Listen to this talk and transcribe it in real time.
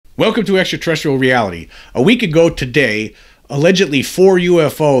Welcome to Extraterrestrial Reality. A week ago today, allegedly 4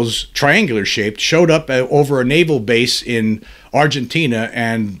 UFOs, triangular shaped, showed up over a naval base in Argentina,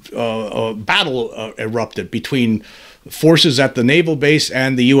 and a battle erupted between forces at the naval base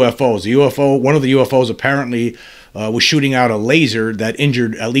and the UFOs. One of the UFOs apparently was shooting out a laser that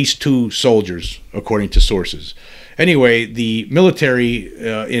injured at least 2 soldiers, according to sources. Anyway, the military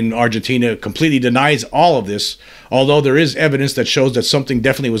in Argentina completely denies all of this, although there is evidence that shows that something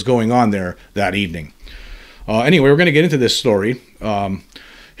definitely was going on there that evening. Anyway, we're going to get into this story.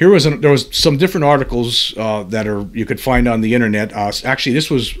 There was some different articles that you could find on the internet. Actually, this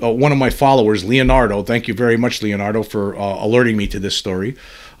was one of my followers, Leonardo. Thank you very much, Leonardo, for alerting me to this story.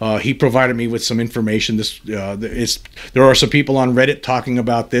 He provided me with some information. There are some people on Reddit talking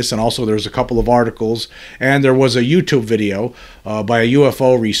about this, and also there's a couple of articles, and there was a YouTube video by a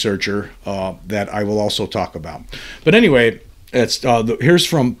UFO researcher that I will also talk about. But anyway, here's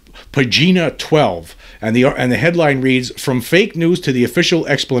from Pagina 12, and the headline reads, "From fake news to the official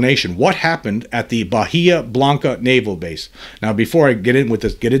explanation: what happened at the Bahia Blanca Naval Base." Now, before I get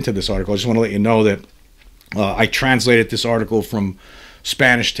into this article, I just want to let you know that I translated this article from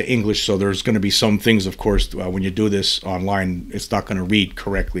Spanish to English, so there's going to be some things, of course, when you do this online, it's not going to read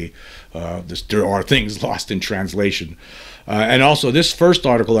correctly. There are things lost in translation. And also, this first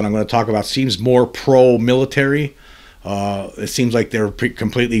article that I'm going to talk about seems more pro-military. It seems like they're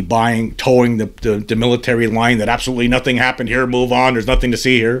completely towing the military line, that absolutely nothing happened here, move on, there's nothing to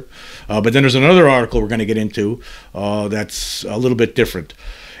see here. But then there's another article we're going to get into that's a little bit different.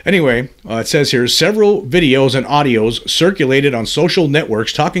 Anyway, it says here, several videos and audios circulated on social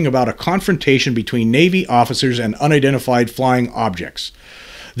networks talking about a confrontation between Navy officers and unidentified flying objects.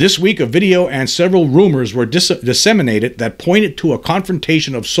 This week, a video and several rumors were disseminated that pointed to a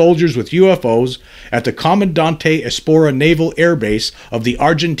confrontation of soldiers with UFOs at the Comandante Espora Naval Air Base of the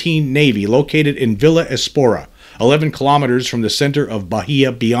Argentine Navy, located in Villa Espora, 11 kilometers from the center of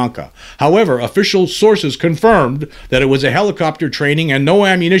Bahia Blanca. However, official sources confirmed that it was a helicopter training and no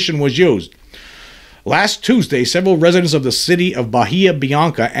ammunition was used. Last Tuesday, several residents of the city of Bahia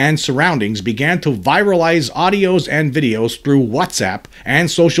Blanca and surroundings began to viralize audios and videos through WhatsApp and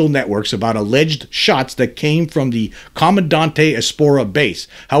social networks about alleged shots that came from the Comandante Espora base.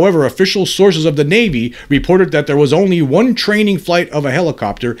 However, official sources of the Navy reported that there was only one training flight of a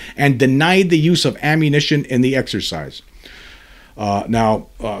helicopter and denied the use of ammunition in the exercise. Now,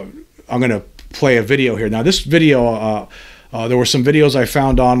 I'm going to play a video here. Now, this video, there were some videos I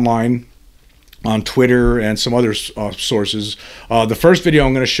found online on Twitter and some other sources. The first video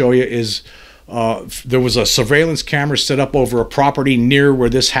I'm going to show you is there was a surveillance camera set up over a property near where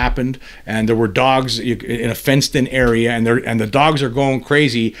this happened, and there were dogs in a fenced-in area, and the dogs are going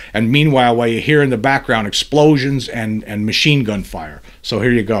crazy. And meanwhile, while you hear in the background explosions and machine gun fire. So here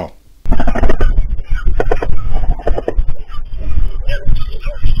you go.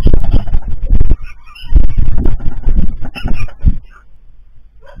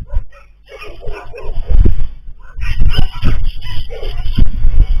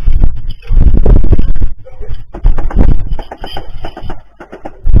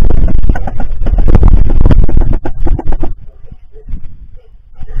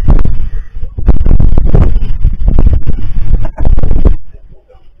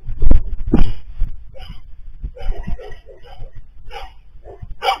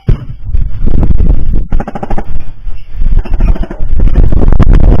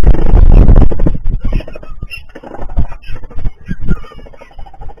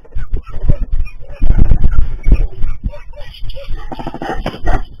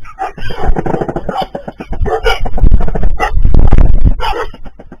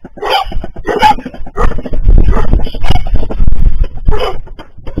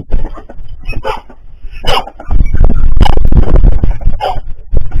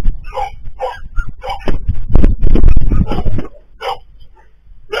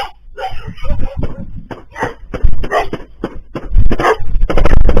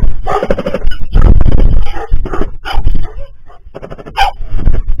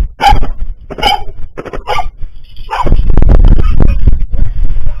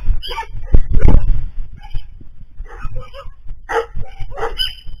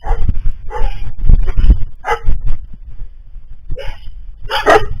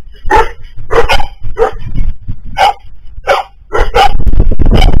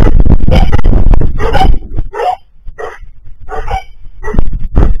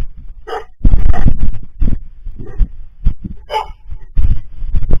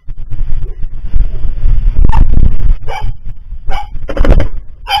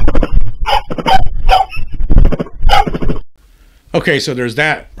 Okay, so there's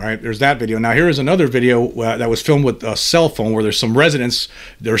that, right? There's that video. Now here is another video that was filmed with a cell phone where there's some residents.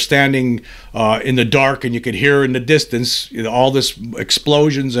 They're standing in the dark, and you could hear in the distance, you know, all this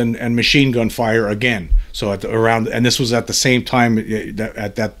explosions and machine gun fire again. So and this was at the same time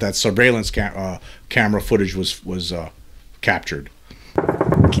that surveillance camera footage was captured.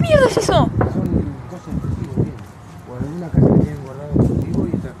 ¿Qué mierda es eso?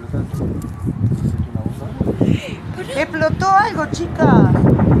 Explotó algo, chica.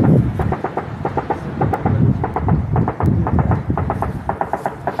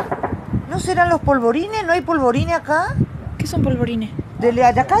 ¿No serán los polvorines? ¿No hay polvorines acá? ¿Qué son polvorines? De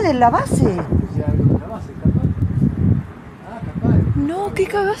acá, de la base. No, qué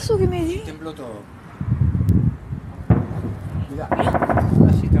cagazo que me di. Tembló todo. Mirá,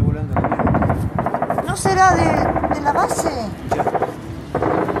 así está volando la mierda. ¿No será de la base?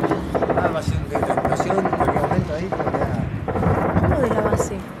 Va a ser de la explosión, en cualquier momento ahí, porque ¿Cómo de la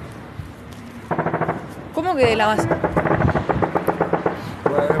base? ¿Cómo que de la base?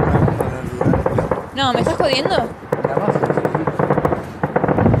 puede haber una bomba en el lugar. No, ¿me estás jodiendo? La base, sí,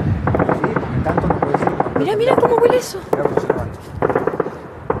 porque tanto no puede ser. Mirá, mirá cómo huele eso. Mirá, observando.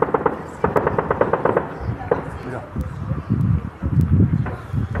 Mirá.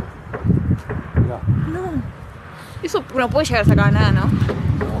 Mirá. No. Eso no puede llegar a sacar nada, ¿no? No,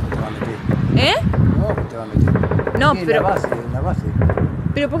 que te va a meter. ¿Eh? No, que te va a meter. No, Sí, pero... en la base.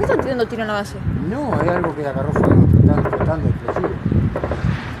 ¿Pero por qué están tirando tiro en la base? No, hay algo que agarró fuego, que están explotando explosivos.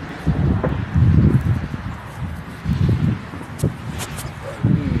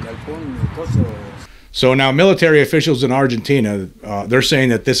 Un galpón, coso. So now military officials in Argentina, they're saying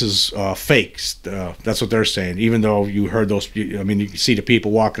that this is fakes. That's what they're saying. Even though you heard those, I mean, you can see the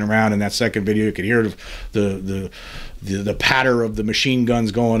people walking around in that second video. You could hear the patter of the machine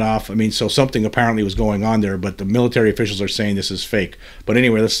guns going off. I mean, so something apparently was going on there, but the military officials are saying this is fake. But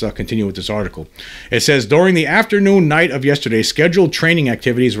anyway, let's continue with this article. It says, during the afternoon night of yesterday, scheduled training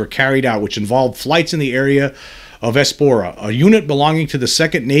activities were carried out, which involved flights in the area of Espora. A unit belonging to the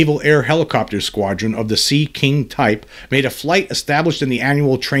 2nd Naval Air Helicopter Squadron of the Sea King type made a flight established in the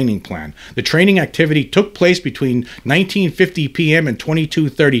annual training plan. The training activity took place between 19:50 p.m. and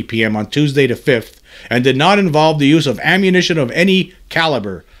 22:30 p.m. on Tuesday the 5th and did not involve the use of ammunition of any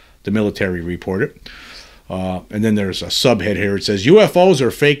caliber, the military reported. And then there's a subhead here. It says, UFOs are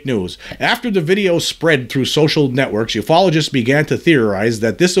fake news. After the video spread through social networks, ufologists began to theorize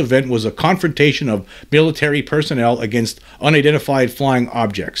that this event was a confrontation of military personnel against unidentified flying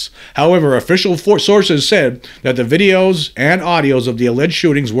objects. However, official sources said that the videos and audios of the alleged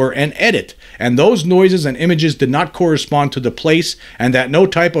shootings were an edit, and those noises and images did not correspond to the place, and that no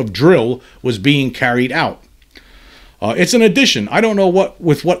type of drill was being carried out. It's an addition. I don't know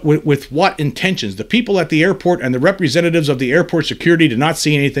with what intentions. The people at the airport and the representatives of the airport security did not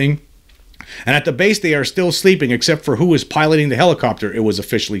see anything. And at the base, they are still sleeping except for who is piloting the helicopter, it was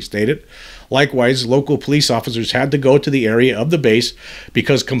officially stated. Likewise, local police officers had to go to the area of the base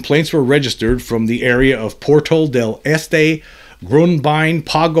because complaints were registered from the area of Porto del Este, Grunbein,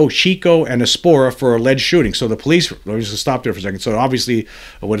 Pago Chico, and Espora for alleged shooting. So the police, let me just stop there for a second. So obviously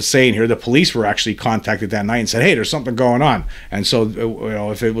what it's saying here, the police were actually contacted that night and said, hey, there's something going on. And so, you know,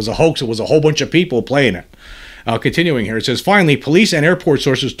 if it was a hoax, it was a whole bunch of people playing it. Continuing here, it says, finally, police and airport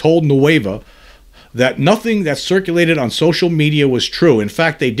sources told Nueva that nothing that circulated on social media was true. In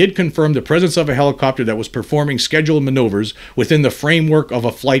fact, they did confirm the presence of a helicopter that was performing scheduled maneuvers within the framework of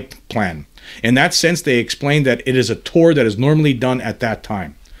a flight plan. In that sense, they explained that it is a tour that is normally done at that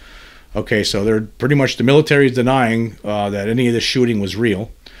time. Okay, so they're pretty much, the military is denying that any of this shooting was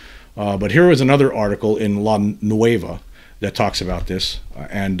real. But here is another article in La Nueva that talks about this.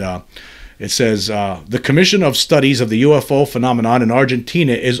 It says, the Commission of Studies of the UFO phenomenon in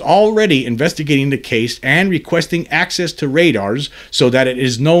Argentina is already investigating the case and requesting access to radars so that it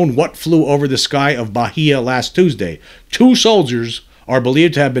is known what flew over the sky of Bahia last Tuesday. 2 soldiers are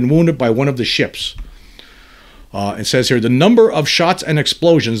believed to have been wounded by one of the ships. It says here, the number of shots and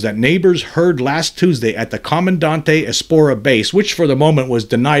explosions that neighbors heard last Tuesday at the Comandante Espora base, which for the moment was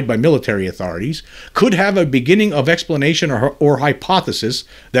denied by military authorities, could have a beginning of explanation or hypothesis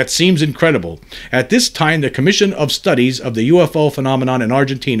that seems incredible. At this time, the Commission of Studies of the UFO phenomenon in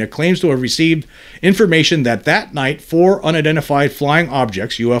Argentina claims to have received information that that night 4 unidentified flying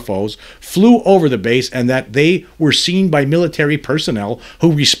objects, UFOs, flew over the base and that they were seen by military personnel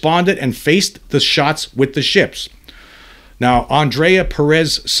who responded and faced the shots with the ships. Now, Andrea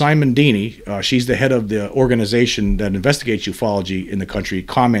Perez Simondini, she's the head of the organization that investigates ufology in the country,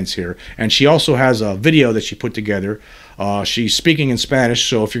 comments here. And she also has a video that she put together She's speaking in Spanish,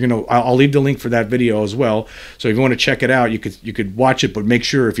 so if you're gonna, I'll leave the link for that video as well. So if you want to check it out, you could watch it, but make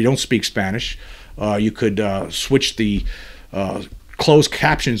sure if you don't speak Spanish, you could switch the closed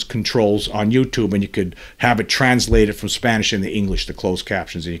captions controls on YouTube, and you could have it translated from Spanish into English, the closed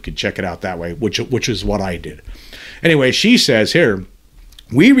captions, and you could check it out that way, which is what I did. Anyway, she says here,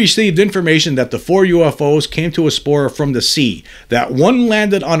 we received information that the 4 UFOs came to Espora from the sea, that one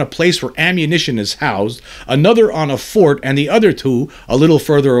landed on a place where ammunition is housed, another on a fort, and the other 2, a little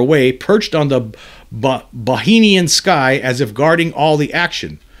further away, perched on the Bahamian sky as if guarding all the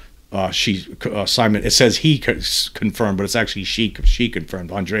action. Simon, it says he confirmed, but it's actually she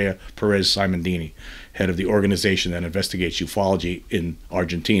confirmed. Andrea Perez Simondini, head of the organization that investigates ufology in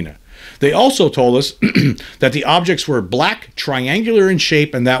Argentina. They also told us that the objects were black, triangular in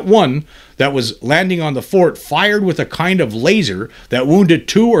shape, and that one that was landing on the fort fired with a kind of laser that wounded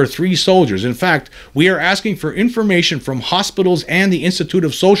 2 or 3 soldiers. In fact, we are asking for information from hospitals and the Institute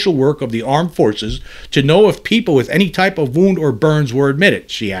of Social Work of the Armed Forces to know if people with any type of wound or burns were admitted,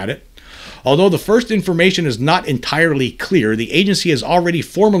 she added. Although the first information is not entirely clear, the agency has already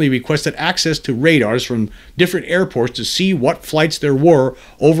formally requested access to radars from different airports to see what flights there were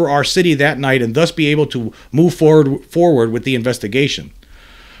over our city that night and thus be able to move forward with the investigation.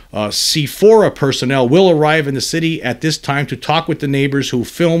 Sephora personnel will arrive in the city at this time to talk with the neighbors who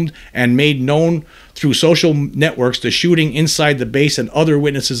filmed and made known through social networks the shooting inside the base and other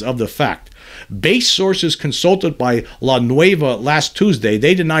witnesses of the fact. Base sources consulted by La Nueva last Tuesday,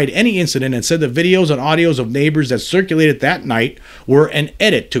 they denied any incident and said the videos and audios of neighbors that circulated that night were an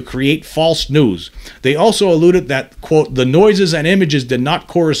edit to create false news. They also alluded that, quote, the noises and images did not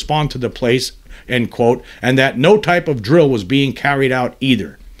correspond to the place, end quote, and that no type of drill was being carried out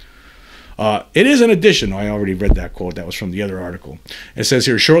either. It is an addition. I already read that quote. That was from the other article. It says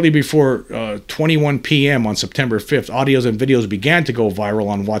here, shortly before 21 p.m. on September 5th, audios and videos began to go viral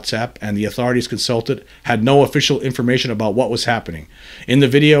on WhatsApp, and the authorities consulted had no official information about what was happening. In the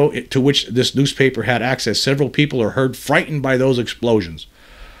video to which this newspaper had access, several people are heard frightened by those explosions.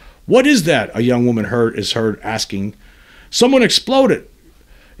 What is that? A young woman is heard asking. Someone exploded.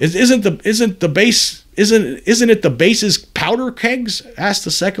 Isn't it the base's powder kegs? Asked the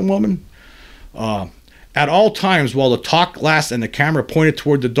second woman. At all times, while the talk lasted and the camera pointed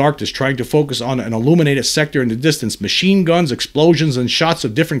toward the darkness, trying to focus on an illuminated sector in the distance, machine guns, explosions, and shots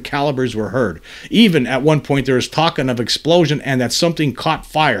of different calibers were heard. Even at one point, there was talk of explosion and that something caught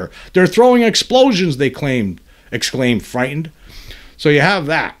fire. They're throwing explosions, they exclaimed, frightened. So you have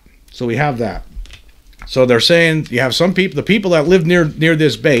that. So we have that. So they're saying you have some people, the people that live near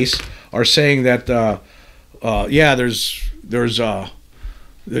this base are saying that, yeah, there's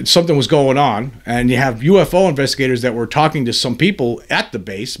something was going on, and you have UFO investigators that were talking to some people at the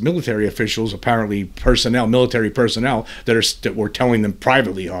base, military officials, apparently military personnel that were telling them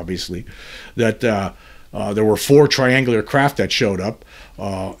privately, obviously, that there were 4 triangular craft that showed up,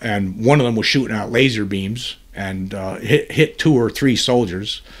 and one of them was shooting out laser beams and hit 2 or 3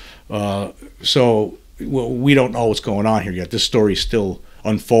 soldiers. So we don't know what's going on here yet. This story is still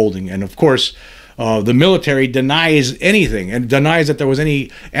unfolding, and of course, the military denies anything and denies that there was any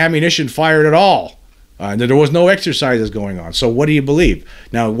ammunition fired at all, and that there was no exercises going on. So what do you believe?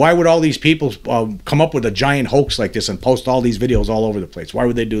 Now, why would all these people come up with a giant hoax like this and post all these videos all over the place? Why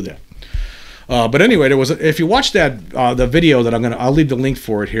would they do that? But anyway, there was if you watch that the video that I'll leave the link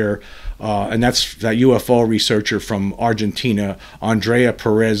for it here, and that's that UFO researcher from Argentina, Andrea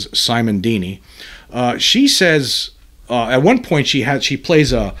Perez Simondini. She says at one point she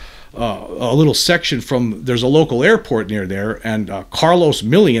plays a little section from, there's a local airport near there, and Carlos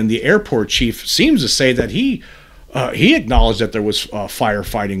Millian, the airport chief, seems to say that he acknowledged that there was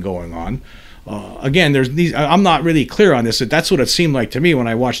firefighting going on. Again, I'm not really clear on this. That's what it seemed like to me when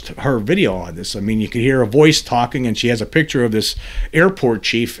I watched her video on this. I mean, you could hear a voice talking, and she has a picture of this airport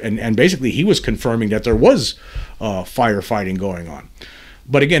chief, and basically he was confirming that there was firefighting going on.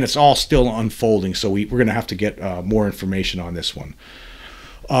 But again, it's all still unfolding, so we're going to have to get more information on this one.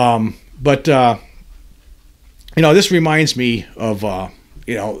 This reminds me of, I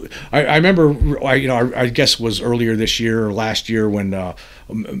remember, I guess it was earlier this year or last year when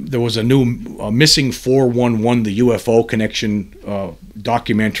there was a new Missing 411, the UFO Connection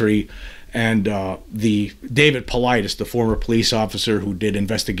documentary, and the David Paulides, the former police officer who did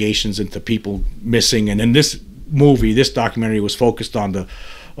investigations into people missing, and in this documentary was focused on the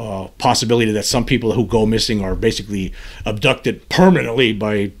possibility that some people who go missing are basically abducted permanently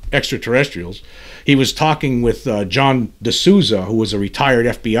by extraterrestrials. He was talking with John D'Souza, who was a retired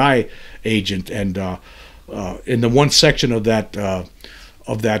FBI agent, and in the one section of that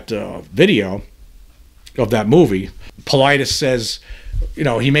video, of that movie, Paulides says, you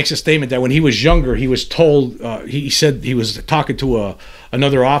know, he makes a statement that when he was younger, he was told, he said he was talking to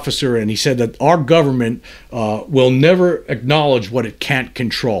another officer, and he said that our government will never acknowledge what it can't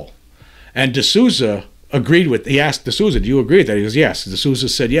control. And D'Souza agreed with, he asked D'Souza, do you agree with that? He goes, yes. D'Souza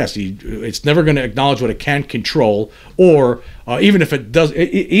said, yes, it's never going to acknowledge what it can't control, or even if it does,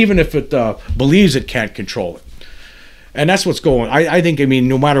 even if it believes it can't control it. And that's what's going on. I think, I mean,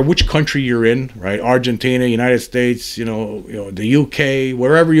 no matter which country you're in, right, Argentina, United States, you know, the UK,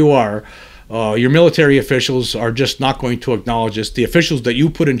 wherever you are, your military officials are just not going to acknowledge this. The officials that you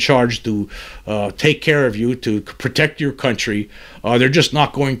put in charge to take care of you, to protect your country, they're just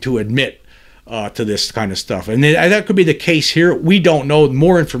not going to admit to this kind of stuff. And that could be the case here. We don't know.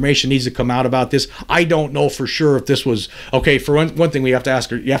 More information needs to come out about this. I don't know for sure if this was, okay, for one thing, you have to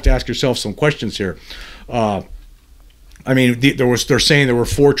ask yourself some questions here. I mean, they're saying there were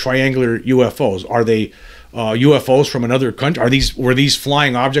 4 triangular UFOs. Are they UFOs from another country? Were these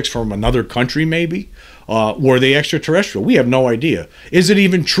flying objects from another country? Maybe were they extraterrestrial? We have no idea. Is it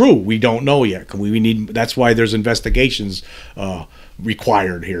even true? We don't know yet. We need. That's why there's investigations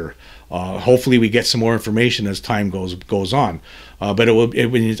required here. Hopefully, we get some more information as time goes on. But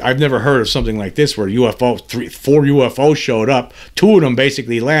I've never heard of something like this where 4 UFOs showed up. 2 of them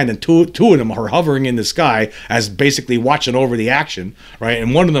basically land, and two of them are hovering in the sky as basically watching over the action, right?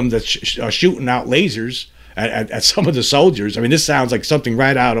 And one of them that's shooting out lasers at some of the soldiers. I mean, this sounds like something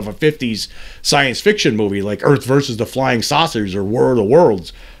right out of a 50s science fiction movie, like Earth versus the Flying Saucers or War of the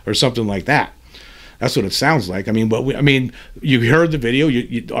Worlds or something like that. That's what it sounds like. I mean, but you heard the video.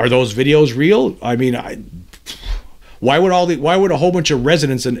 Are those videos real? I mean, why would a whole bunch of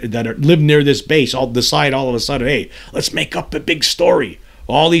residents that live near this base all decide all of a sudden, hey, let's make up a big story?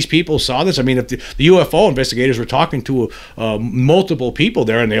 All these people saw this. I mean, if the UFO investigators were talking to multiple people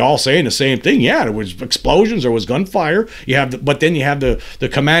there, and they all saying the same thing, yeah, there was explosions, there was gunfire. But then you have the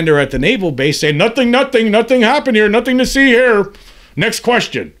commander at the naval base saying nothing happened here, nothing to see here. Next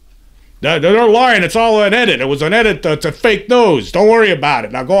question. They're lying. It's all an edit. It was an edit. It's a fake news. Don't worry about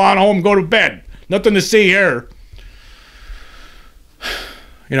it. Now go on home, go to bed. Nothing to see here.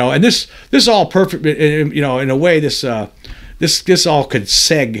 You know, and this all perfect. You know, in a way, this all could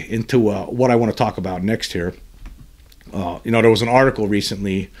seg into what I want to talk about next here. You know, there was an article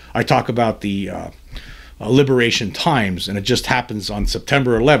recently. I talk about the Liberation Times, and it just happens on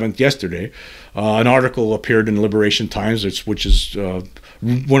September 11th, yesterday. An article appeared in Liberation Times, which is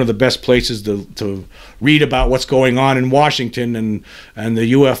one of the best places to read about what's going on in Washington and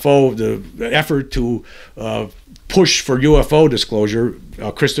the UFO, the effort to push for UFO disclosure.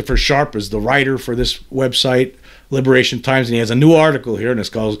 Christopher Sharp is the writer for this website, Liberation Times, and he has a new article here, and it's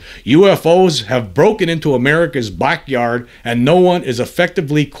called "UFOs Have Broken into America's Backyard and No One is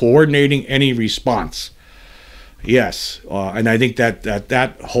Effectively Coordinating Any Response." Yes, and I think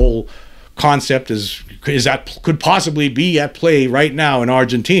that whole concept could possibly be at play right now in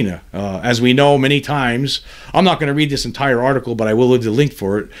Argentina. As we know many times, I'm not going to read this entire article, but I will leave the link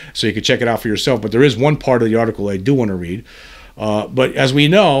for it so you can check it out for yourself. But there is one part of the article I do want to read. But as we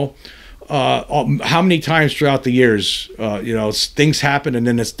know, how many times throughout the years, you know, things happen and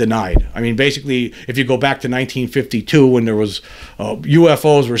then it's denied. I mean, basically, if you go back to 1952 when there was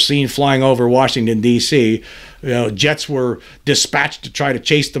UFOs were seen flying over Washington, D.C., you know, jets were dispatched to try to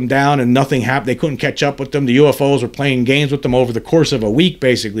chase them down, and nothing happened. They couldn't catch up with them. The UFOs were playing games with them over the course of a week,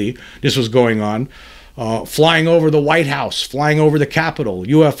 basically. This was going on. Flying over the White House, flying over the Capitol.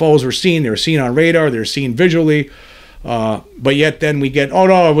 UFOs were seen. They were seen on radar. They were seen visually. But yet then we get, oh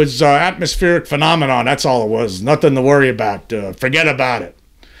no, it was atmospheric phenomenon. That's all it was. Nothing to worry about. Forget about it.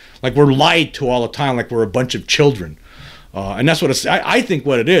 Like we're lied to all the time, like we're a bunch of children. And that's what I think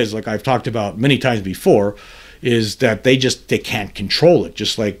what it is, like I've talked about many times before, is that they can't control it.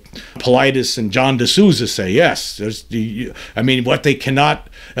 Just like Paulides and John D'Souza say, yes, I mean, what they cannot,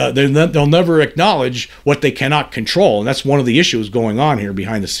 they'll never acknowledge what they cannot control. And that's one of the issues going on here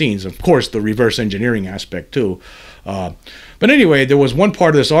behind the scenes. Of course, the reverse engineering aspect too. But anyway, there was one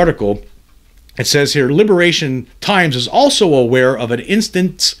part of this article. It says here, Liberation Times is also aware of an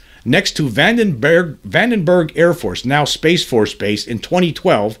instance next to Vandenberg Air Force, now Space Force Base, in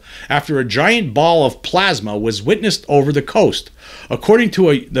 2012, after a giant ball of plasma was witnessed over the coast. According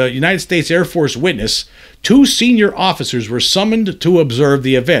to the United States Air Force witness, 2 senior officers were summoned to observe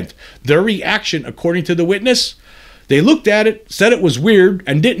the event. Their reaction, according to the witness, they looked at it, said it was weird,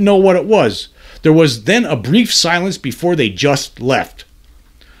 and didn't know what it was. There was then a brief silence before they just left.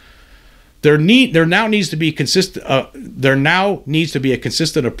 There now needs to be a consistent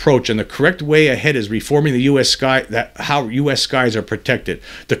approach, and the correct way ahead is reforming the U.S. sky, how U.S. skies are protected.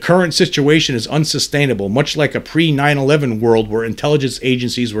 The current situation is unsustainable, much like a pre-9/11 world where intelligence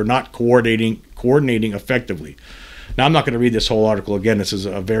agencies were not coordinating effectively. Now, I'm not going to read this whole article again. This is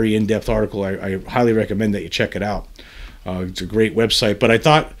a very in-depth article. I highly recommend that you check it out. It's a great website. But I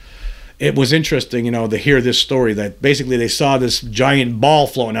thought it was interesting, to hear this story that basically they saw this giant ball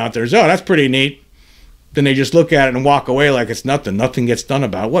floating out there. So, oh, that's pretty neat. Then they just look at it and walk away like it's nothing. Nothing gets done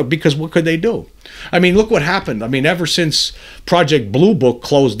about it. What? Because what could they do? I mean, look what happened. I mean, ever since Project Blue Book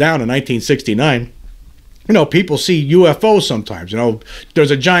closed down in 1969, people see UFOs sometimes.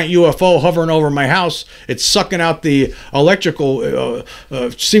 There's a giant UFO hovering over my house. It's sucking out the electrical.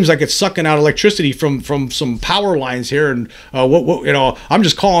 Seems like it's sucking out electricity from some power lines here. And I'm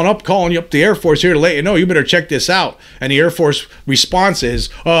just calling you up the Air Force here to let you know. You better check this out. And the Air Force response is,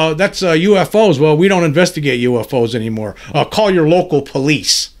 "That's UFOs." Well, we don't investigate UFOs anymore. Call your local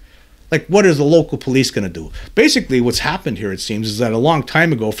police. Like, what is the local police going to do? Basically, what's happened here, it seems, is that a long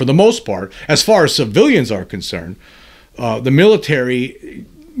time ago, for the most part, as far as civilians are concerned, the militaries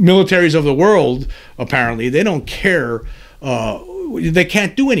of the world, apparently, they don't care. They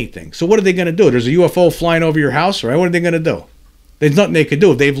can't do anything. So what are they going to do? There's a UFO flying over your house, right? What are they going to do? There's nothing they could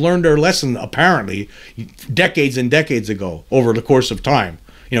do. They've learned their lesson, apparently, decades and decades ago, over the course of time.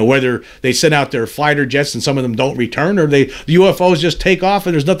 Whether they send out their fighter jets and some of them don't return, or the UFOs just take off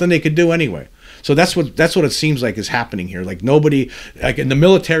and there's nothing they could do anyway. So that's what it seems like is happening here. Like, nobody, like in the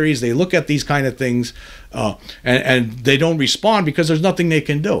militaries, they look at these kind of things and they don't respond because there's nothing they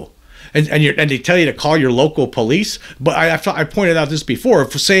can do. And they tell you to call your local police. But I pointed out this before.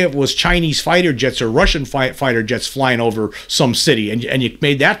 If, say, it was Chinese fighter jets or Russian fighter jets flying over some city, and you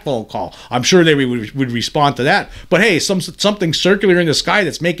made that phone call, I'm sure they would respond to that. But hey, something circular in the sky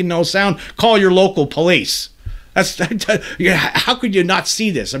that's making no sound, call your local police. How could you not see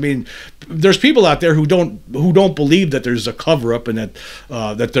this? I mean, there's people out there who don't believe that there's a cover-up and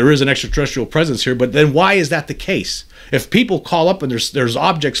that there is an extraterrestrial presence here. But then why is that the case? If people call up and there's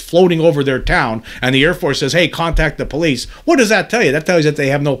objects floating over their town and the Air Force says, "Hey, contact the police," what does that tell you? That tells you that they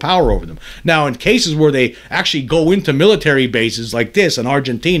have no power over them. Now, in cases where they actually go into military bases like this in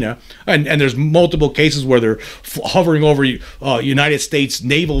Argentina, and there's multiple cases where they're hovering over United States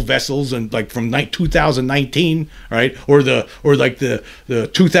naval vessels, and like from 2019, right, or like the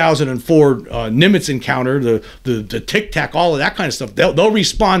 2004 Nimitz encounter, the Tic Tac, all of that kind of stuff. They'll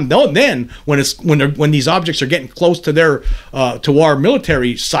respond. Then when these objects are getting close to to our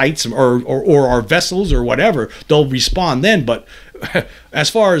military sites or our vessels or whatever, they'll respond then. But as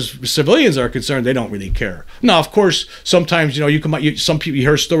far as civilians are concerned, they don't really care. Now, of course, sometimes you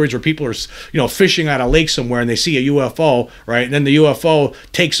hear stories where people are fishing at a lake somewhere and they see a UFO, right? And then the UFO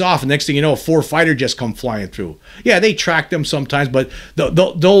takes off, and next thing you know, 4 fighter jets come flying through. Yeah, they track them sometimes, but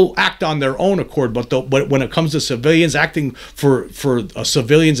they'll act on their own accord. But when it comes to civilians, acting for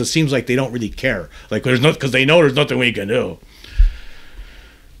civilians, it seems like they don't really care. Like, because they know there's nothing we can do.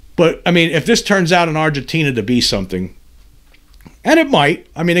 But I mean, if this turns out in Argentina to be something, and it might.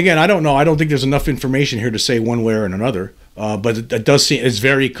 I mean, again, I don't know. I don't think there's enough information here to say one way or another. But it does seem it's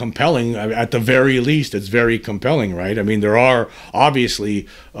very compelling. At the very least, it's very compelling, right? I mean, there are obviously.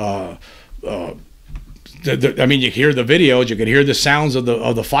 I mean, you hear the videos. You can hear the sounds of the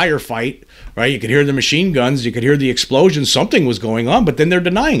firefight, right? You could hear the machine guns. You could hear the explosions. Something was going on, but then they're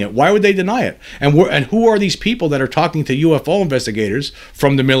denying it. Why would they deny it? And who are these people that are talking to UFO investigators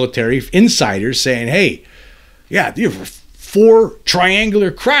from the military, insiders, saying, "Hey, yeah, there were 4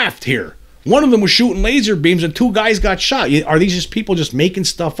 triangular craft here. One of them was shooting laser beams and 2 guys got shot." Are these just people just making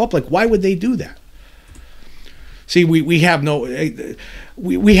stuff up? Like, why would they do that? See, we have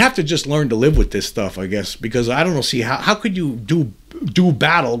we have to just learn to live with this stuff, I guess, because I don't know. See, how could you do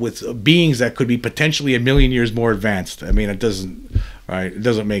battle with beings that could be potentially 1,000,000 years more advanced? I mean, it doesn't. Right, it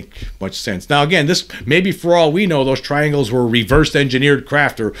doesn't make much sense. Now, again, this maybe for all we know, those triangles were reverse engineered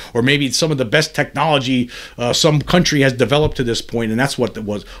craft, or maybe some of the best technology some country has developed to this point, and that's what it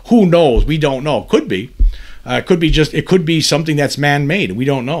was. Who knows? We don't know. Could be. It could be something that's man-made. We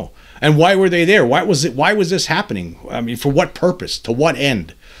don't know. And why were they there? Why was this happening? I mean, for what purpose? To what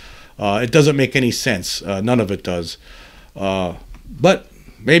end? It doesn't make any sense. None of it does. But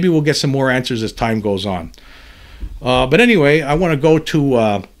maybe we'll get some more answers as time goes on. But anyway, I want to go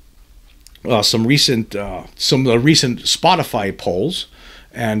to some of the recent Spotify polls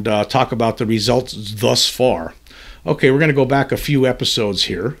and talk about the results thus far. Okay, we're going to go back a few episodes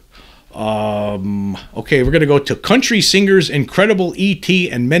here. Okay, we're going to go to country singers' incredible ET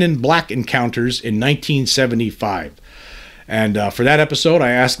and Men in Black encounters in 1975. And for that episode,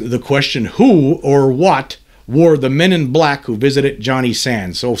 I asked the question, who or what were the men in black who visited Johnny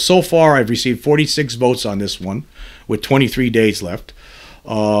Sands? So far, I've received 46 votes on this one, with 23 days left.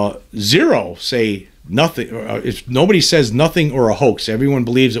 0 say nothing. If nobody says nothing or a hoax, everyone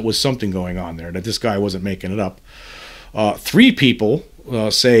believes it was something going on there, that this guy wasn't making it up. 3 people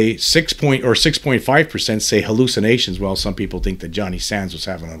say 6.5% say hallucinations. Well, some people think that Johnny Sands was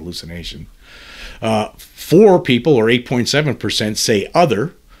having a hallucination. 4 people, or 8.7%, say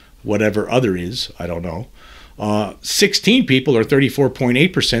other, whatever other is, I don't know. 16 people, or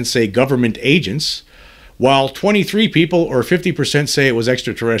 34.8%, say government agents, while 23 people, or 50%, say it was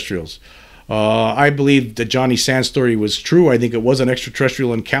extraterrestrials. I believe the Johnny Sands story was true. I think it was an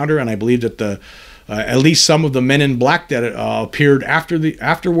extraterrestrial encounter, and I believe that at least some of the men in black that appeared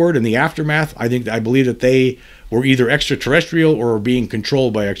afterward in the aftermath, I believe that they were either extraterrestrial or being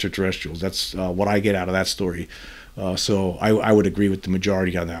controlled by extraterrestrials. That's what I get out of that story. So I would agree with the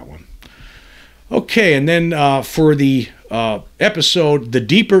majority on that one. Okay, and then for the episode, the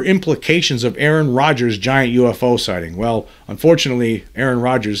deeper implications of Aaron Rodgers' giant UFO sighting. Well, unfortunately, Aaron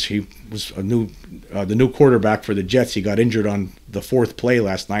Rodgers, he was the new quarterback for the Jets. He got injured on the 4th play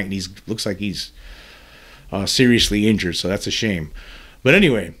last night, and looks like he's seriously injured, so that's a shame. But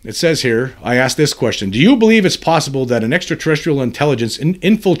anyway, it says here, I asked this question: do you believe it's possible that an extraterrestrial intelligence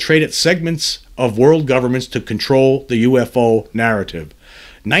infiltrated segments of world governments to control the UFO narrative?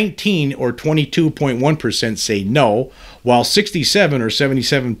 19, or 22.1%, say no, while 67, or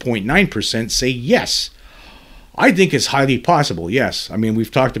 77.9%, say yes. I think it's highly possible, yes. I mean,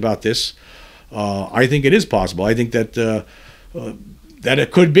 we've talked about this. I think it is possible. I think that that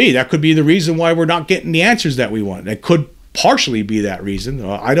it could be. That could be the reason why we're not getting the answers that we want. It could partially be that reason.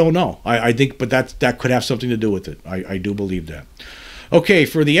 I don't know. I think, but that could have something to do with it. I do believe that. Okay,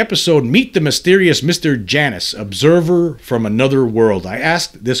 for the episode, Meet the Mysterious Mr. Janus, Observer from Another World, I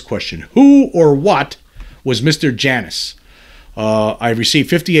asked this question: who or what was Mr. Janus? I've received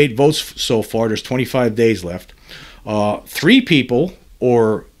 58 votes so far. There's 25 days left. 3 people,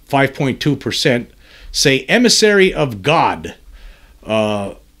 or 5.2%, say emissary of God.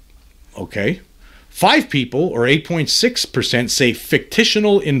 Okay. 5 people, or 8.6%, say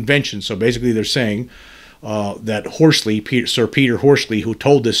fictional invention. So basically they're saying that Horsley, Sir Peter Horsley, who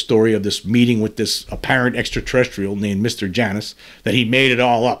told this story of this meeting with this apparent extraterrestrial named Mr. Janus, that he made it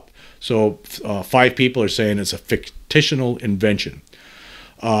all up. So 5 people are saying it's a fictional invention.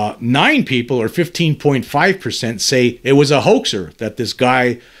 9 people, or 15.5%, say it was a hoaxer, that this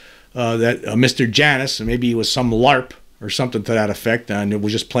guy, Mr. Janus, maybe he was some LARP or something to that effect, and it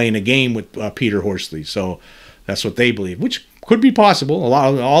was just playing a game with Peter Horsley. So that's what they believe, which could be possible.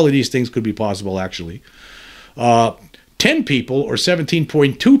 All of these things could be possible, actually. 10 people, or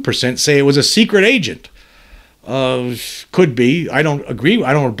 17.2%, say it was a secret agent. Could be. I don't agree.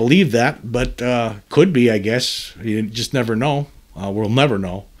 I don't believe that, but could be, I guess. You just never know. We'll never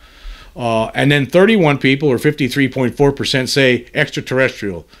know. And then 31 people, or 53.4%, say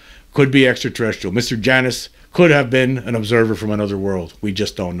extraterrestrial. Could be extraterrestrial. Mr. Janus could have been an observer from another world. We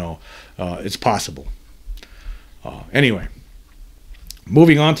just don't know. It's possible. Anyway,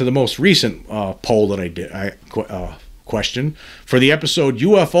 moving on to the most recent poll that I did. Question. For the episode,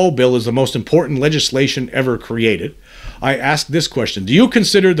 UFO bill is the most important legislation ever created, I asked this question: do you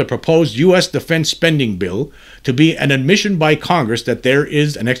consider the proposed U.S. defense spending bill to be an admission by Congress that there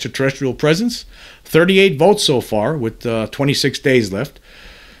is an extraterrestrial presence? 38 votes so far, with 26 days left.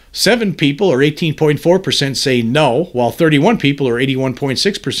 7 people, or 18.4%, say no, while 31 people, or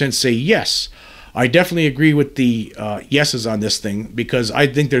 81.6%, say yes. I definitely agree with the yeses on this thing, because I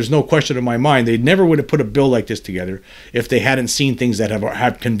think there's no question in my mind they never would have put a bill like this together if they hadn't seen things that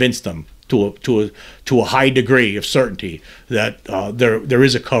have convinced them to a high degree of certainty that there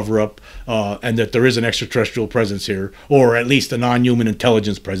is a cover-up and that there is an extraterrestrial presence here, or at least a non-human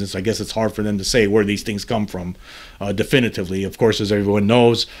intelligence presence. I guess it's hard for them to say where these things come from definitively. Of course, as everyone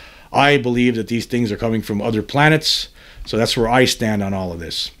knows, I believe that these things are coming from other planets, so that's where I stand on all of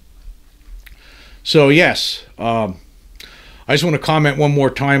this. So yes, I just want to comment one more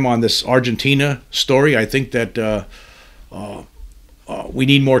time on this Argentina story. I think that we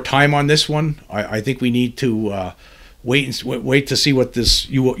need more time on this one. I think we need to wait to see what this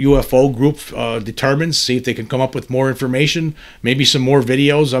UFO group determines, see if they can come up with more information, maybe some more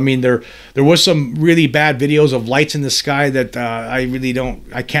videos. I mean, there was some really bad videos of lights in the sky that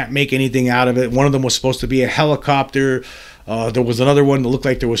I can't make anything out of it. One of them was supposed to be a helicopter. There was another one that looked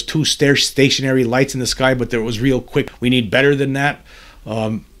like there was 2 stationary lights in the sky, but there was real quick. We need better than that.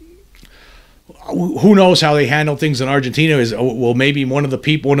 who knows how they handle things in Argentina? Well, maybe one of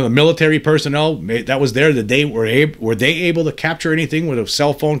the military personnel that was there the day were they able to capture anything with a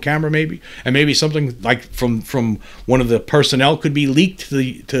cell phone camera, maybe, and maybe something like from one of the personnel could be leaked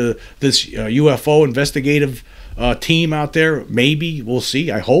to this UFO investigative team out there. Maybe we'll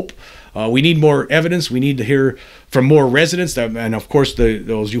see. I hope. We need more evidence. We need to hear from more residents, and of course,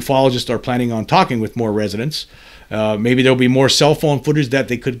 those ufologists are planning on talking with more residents. Maybe there'll be more cell phone footage that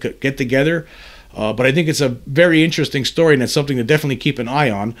they could get together. But I think it's a very interesting story, and it's something to definitely keep an eye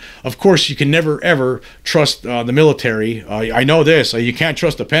on. Of course, you can never, ever trust the military. I know this. You can't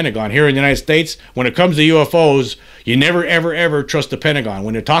trust the Pentagon. Here in the United States, when it comes to UFOs, you never, ever, ever trust the Pentagon.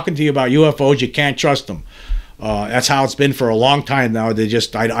 When they're talking to you about UFOs, you can't trust them. That's how it's been for a long time now.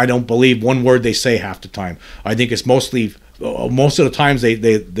 I don't believe one word they say half the time. I think it's mostly... most of the times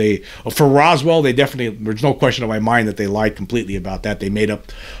they for Roswell, they definitely, there's no question in my mind that they lied completely about that. They made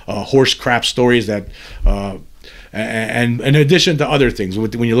up horse crap stories that and in addition to other things,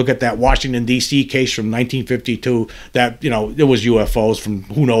 when you look at that Washington D.C. case from 1952, that, you know, it was UFOs from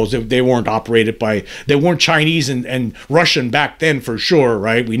who knows, they weren't operated by, they weren't Chinese and Russian back then for sure,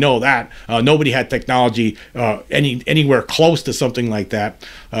 right? We know that nobody had technology anywhere close to something like that.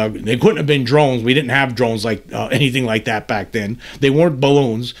 They couldn't have been drones. We didn't have drones like anything like that back then. They weren't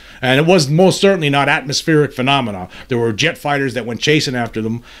balloons, and it was most certainly not atmospheric phenomena. There were jet fighters that went chasing after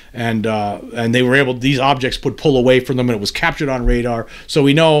them, and they were able, these objects would pull away from them, and it was captured on radar. So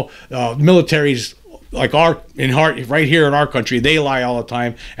we know militaries like right here in our country, they lie all the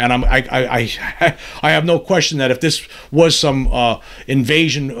time, and I have no question that if this was some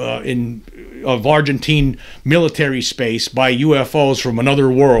invasion of Argentine military space by UFOs from another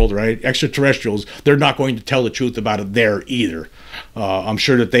world, right, extraterrestrials, they're not going to tell the truth about it there either. I'm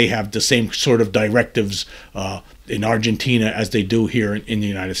sure that they have the same sort of directives in Argentina as they do here in the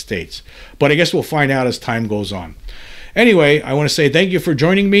United States. But I guess we'll find out as time goes on. Anyway, I want to say thank you for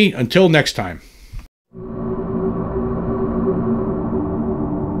joining me. Until next time.